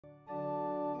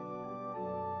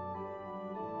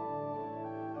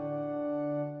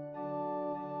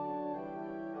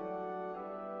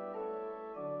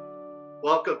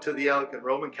Welcome to the Deacon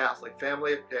Roman Catholic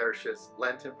Family of Parishes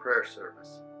Lenten Prayer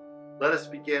Service. Let us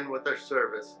begin with our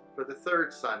service for the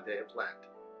third Sunday of Lent.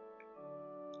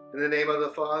 In the name of the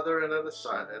Father, and of the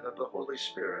Son, and of the Holy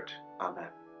Spirit. Amen.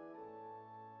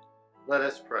 Let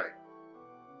us pray.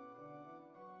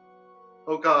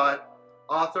 O God,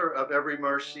 author of every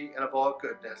mercy and of all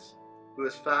goodness, who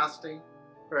is fasting,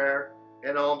 prayer,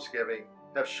 and almsgiving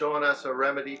have shown us a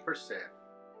remedy for sin,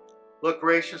 look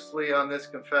graciously on this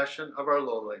confession of our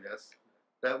lowliness,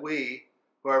 that we,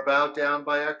 who are bowed down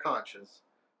by our conscience,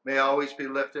 may always be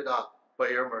lifted up by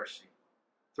your mercy.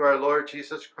 Through our Lord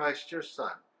Jesus Christ, your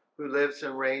Son, who lives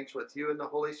and reigns with you in the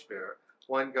Holy Spirit,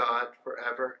 one God,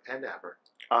 forever and ever.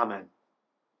 Amen.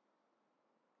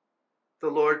 The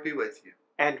Lord be with you.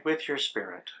 And with your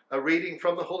spirit. A reading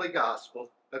from the Holy Gospel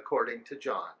according to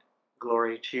John.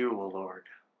 Glory to you, O Lord.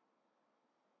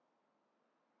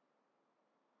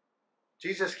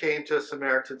 Jesus came to a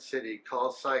Samaritan city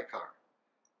called Sychar,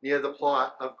 near the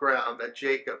plot of ground that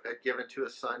Jacob had given to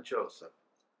his son Joseph.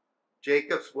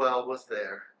 Jacob's well was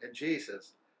there, and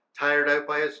Jesus, tired out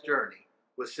by his journey,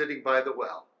 was sitting by the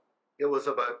well. It was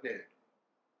about noon.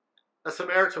 A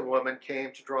Samaritan woman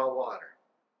came to draw water,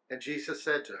 and Jesus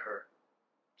said to her,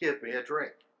 "Give me a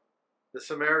drink." The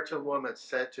Samaritan woman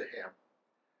said to him,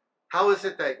 "How is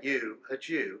it that you, a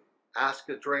Jew, ask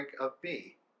a drink of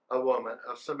me, a woman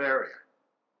of Samaria?"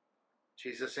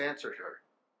 Jesus answered her,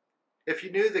 "If you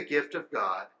knew the gift of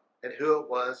God and who it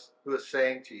was who was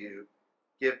saying to you,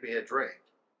 'Give me a drink,'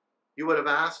 you would have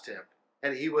asked him,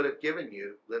 and he would have given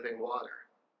you living water."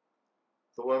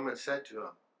 The woman said to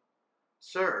him,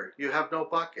 "Sir, you have no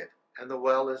bucket, and the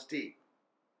well is deep.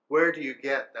 Where do you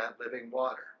get that living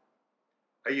water?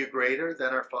 Are you greater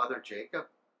than our father Jacob,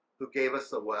 who gave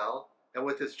us the well, and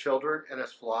with his children and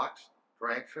his flocks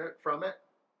drank from it?"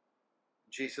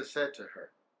 Jesus said to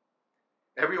her,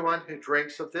 "Everyone who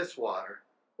drinks of this water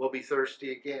will be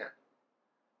thirsty again,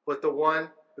 but the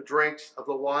one who drinks of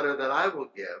the water that I will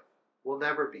give will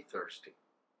never be thirsty.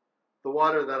 The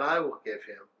water that I will give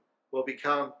him will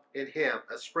become in him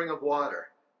a spring of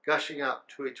water gushing up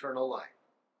to eternal life."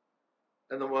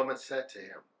 And the woman said to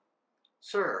him,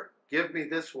 "Sir, give me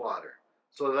this water,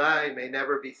 so that I may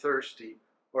never be thirsty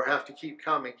or have to keep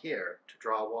coming here to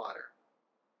draw water."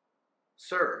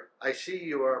 "Sir, I see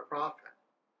you are a prophet.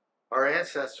 Our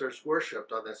ancestors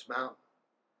worshipped on this mountain,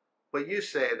 but you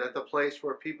say that the place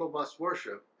where people must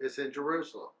worship is in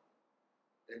Jerusalem."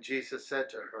 And Jesus said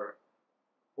to her,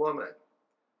 "Woman,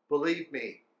 believe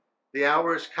me, the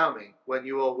hour is coming when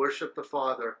you will worship the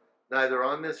Father neither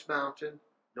on this mountain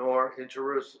nor in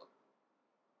Jerusalem.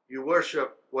 You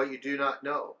worship what you do not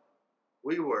know.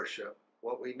 We worship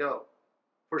what we know,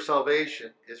 for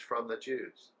salvation is from the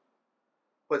Jews.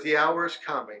 But the hour is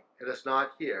coming, and is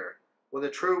not here, when the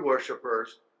true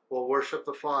worshippers will worship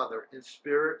the Father in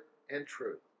spirit and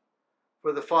truth.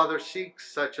 For the Father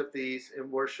seeks such of these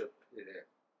and worship him.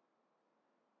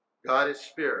 God is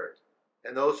spirit,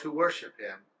 and those who worship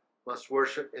him must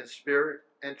worship in spirit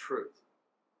and truth."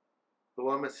 The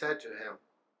woman said to him,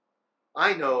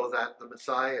 "I know that the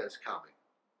Messiah is coming.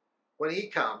 When he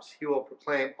comes, he will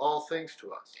proclaim all things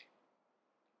to us."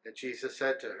 And Jesus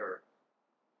said to her,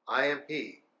 "I am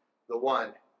he, the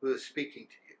one who is speaking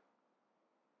to you."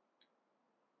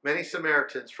 Many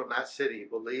Samaritans from that city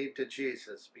believed in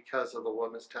Jesus because of the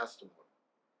woman's testimony.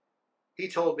 "He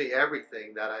told me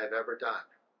everything that I have ever done."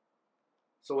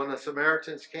 So when the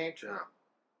Samaritans came to him,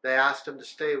 they asked him to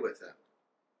stay with them,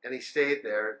 and he stayed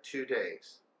there 2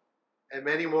 days. And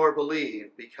many more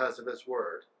believed because of his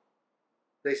word.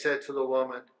 They said to the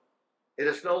woman, "It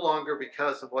is no longer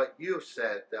because of what you have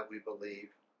said that we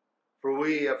believe, for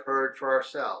we have heard for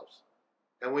ourselves,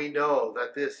 and we know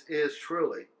that this is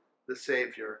truly the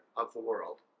Savior of the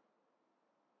world."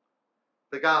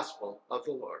 The Gospel of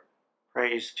the Lord.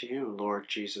 Praise to you, Lord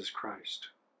Jesus Christ.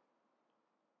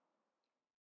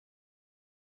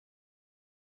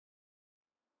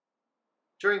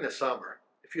 During the summer,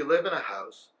 if you live in a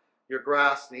house, your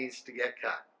grass needs to get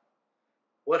cut.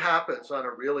 What happens on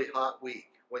a really hot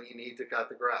week when you need to cut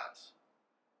the grass?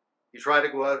 You try to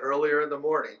go out earlier in the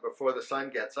morning before the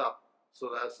sun gets up so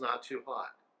that it's not too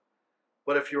hot.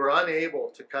 But if you are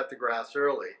unable to cut the grass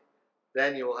early,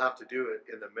 then you will have to do it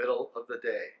in the middle of the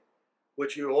day,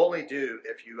 which you only do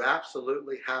if you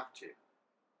absolutely have to.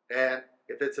 And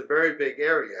if it's a very big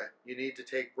area, you need to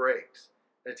take breaks,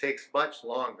 and it takes much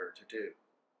longer to do.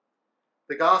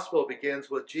 The Gospel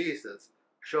begins with Jesus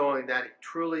showing that he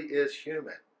truly is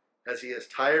human, as he is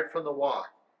tired from the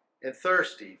walk and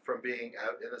thirsty from being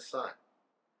out in the sun.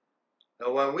 Now,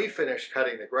 when we finish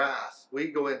cutting the grass,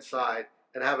 we go inside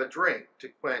and have a drink to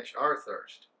quench our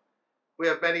thirst. We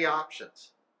have many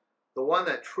options. The one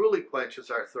that truly quenches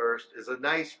our thirst is a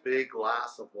nice big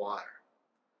glass of water.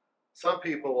 Some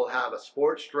people will have a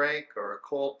sports drink or a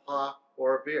cold pop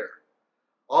or a beer.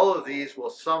 All of these will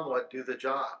somewhat do the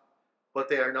job, but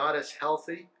they are not as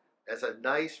healthy as a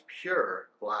nice pure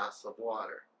glass of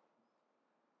water.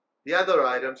 The other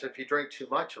items, if you drink too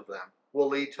much of them, will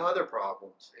lead to other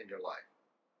problems in your life.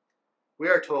 We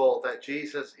are told that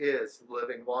Jesus is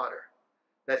living water,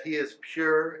 that he is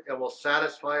pure and will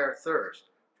satisfy our thirst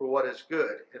for what is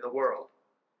good in the world.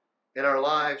 In our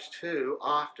lives, too,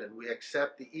 often we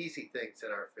accept the easy things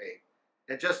in our faith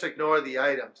and just ignore the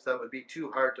items that would be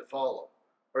too hard to follow,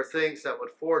 or things that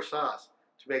would force us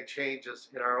to make changes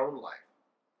in our own life.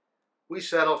 We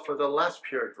settle for the less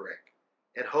pure drink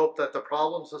and hope that the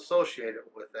problems associated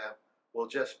with them will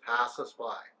just pass us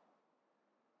by.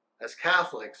 As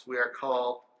Catholics, we are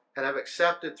called and have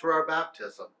accepted through our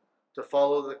baptism to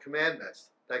follow the commandments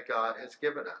that God has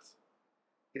given us.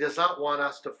 He does not want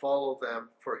us to follow them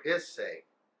for his sake,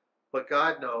 but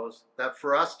God knows that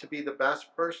for us to be the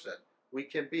best person we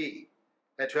can be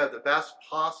and to have the best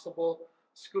possible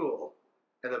school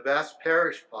and the best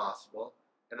parish possible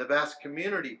and the best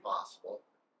community possible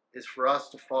is for us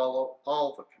to follow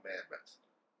all the commandments,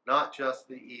 not just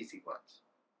the easy ones.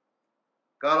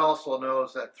 God also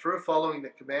knows that through following the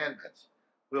commandments,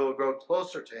 we will grow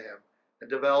closer to him and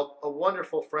develop a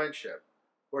wonderful friendship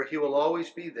where he will always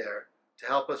be there to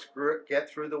help us get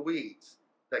through the weeds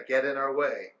that get in our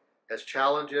way as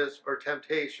challenges or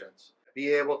temptations, be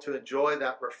able to enjoy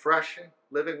that refreshing,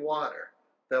 living water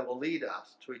that will lead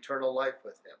us to eternal life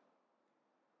with him.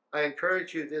 I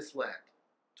encourage you this Lent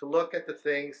to look at the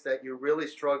things that you really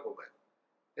struggle with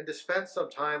and to spend some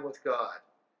time with God,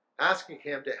 asking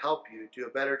him to help you do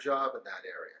a better job in that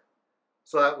area,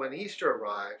 so that when Easter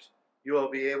arrives, you will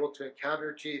be able to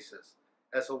encounter Jesus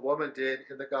as a woman did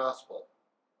in the gospel,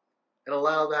 and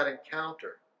allow that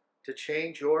encounter to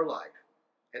change your life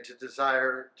and to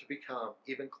desire to become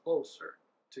even closer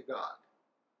to God.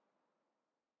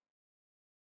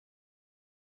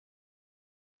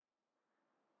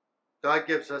 God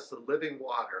gives us the living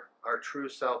water, our true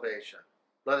salvation.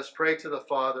 Let us pray to the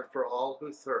Father for all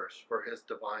who thirst for his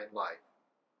divine life.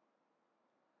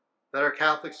 That our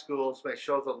Catholic schools may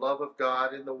show the love of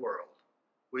God in the world,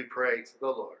 we pray to the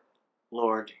Lord.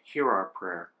 Lord, hear our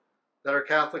prayer. That our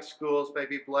Catholic schools may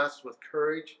be blessed with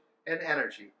courage and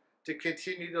energy to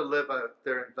continue to live out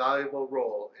their invaluable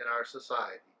role in our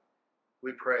society,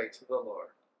 we pray to the Lord.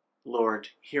 Lord,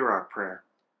 hear our prayer.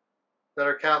 That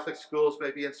our Catholic schools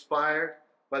may be inspired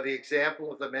by the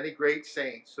example of the many great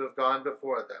saints who have gone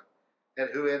before them and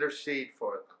who intercede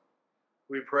for them,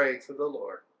 we pray to the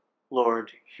Lord.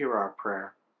 Lord, hear our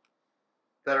prayer.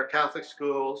 That our Catholic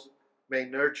schools may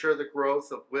nurture the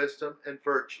growth of wisdom and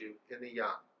virtue in the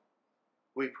young,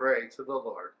 we pray to the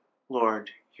Lord. Lord,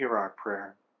 hear our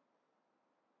prayer.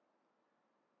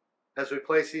 As we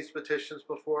place these petitions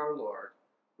before our Lord,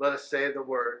 let us say the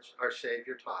words our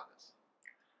Savior taught us.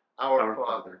 Our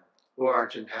Father, who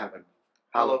art in heaven,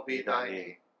 hallowed be thy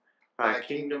name. Thy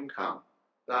kingdom come,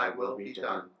 thy will be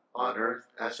done, on earth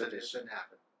as it is in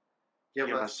heaven.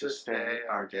 Give us this day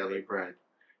our daily bread,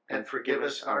 and forgive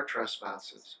us our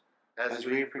trespasses, as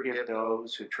we forgive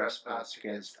those who trespass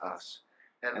against us.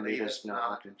 And lead us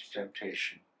not into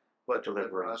temptation, but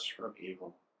deliver us from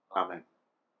evil. Amen.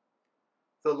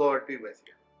 The Lord be with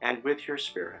you. And with your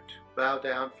spirit. Bow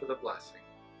down for the blessing.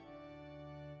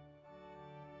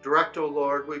 Direct, O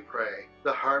Lord, we pray,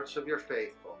 the hearts of your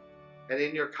faithful, and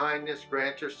in your kindness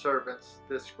grant your servants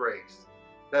this grace,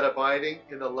 that abiding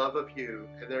in the love of you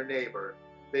and their neighbor,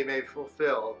 they may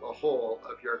fulfill the whole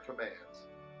of your commands.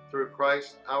 Through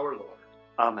Christ our Lord.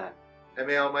 Amen. And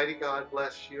may Almighty God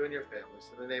bless you and your families,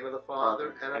 in the name of the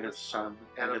Father, and of the Son,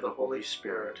 and of the Holy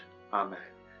Spirit. Amen.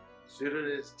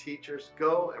 Students and teachers,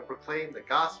 go and proclaim the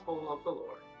gospel of the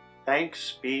Lord.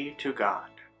 Thanks be to God.